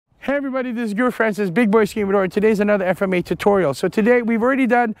Hey everybody, this is Guru Francis, Big Boy Screamador, and today's another FMA tutorial. So today we've already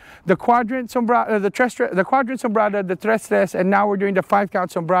done the quadrant sombrada, the quadrant sombrada, the tres tres, and now we're doing the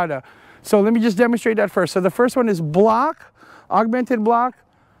 5-count sombrada. So let me just demonstrate that first. So the first one is block, augmented block,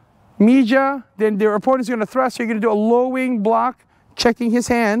 media, then the opponent's going to thrust, so you're going to do a low wing block, checking his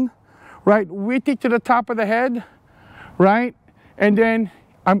hand, right, waiting to the top of the head, right, and then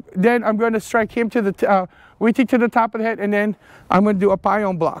I'm going to strike him to the, waiting to the top of the head, and then I'm going to do a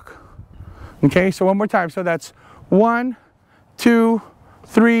payon block. Okay, so one more time. So that's 1, 2,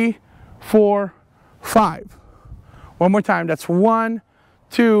 3, 4, 5. One more time. That's 1,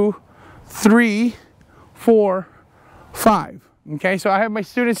 2, 3, 4, 5. Okay, so I have my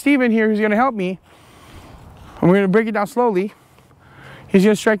student Steven here who's going to help me. And we're going to break it down slowly. He's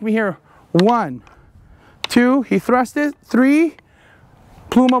going to strike me here. 1, 2, he thrust it. 3,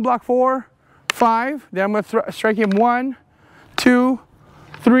 pluma block 4, 5. Then I'm going to strike him 1, 2,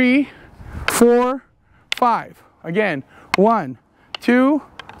 3, 4, 5. Again, 1, 2,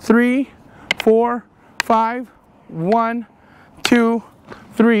 3, 4, 5. 1, 2,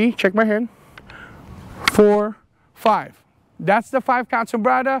 3. Check my hand. 4, 5. That's the 5-count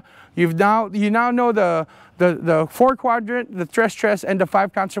sombrada. You now know the 4 quadrant, the tres tres, and the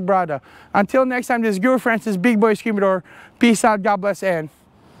 5-count sombrada. Until next time, this is Guru Francis, Big Boy Screamador. Peace out, God bless, and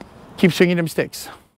keep swinging them sticks.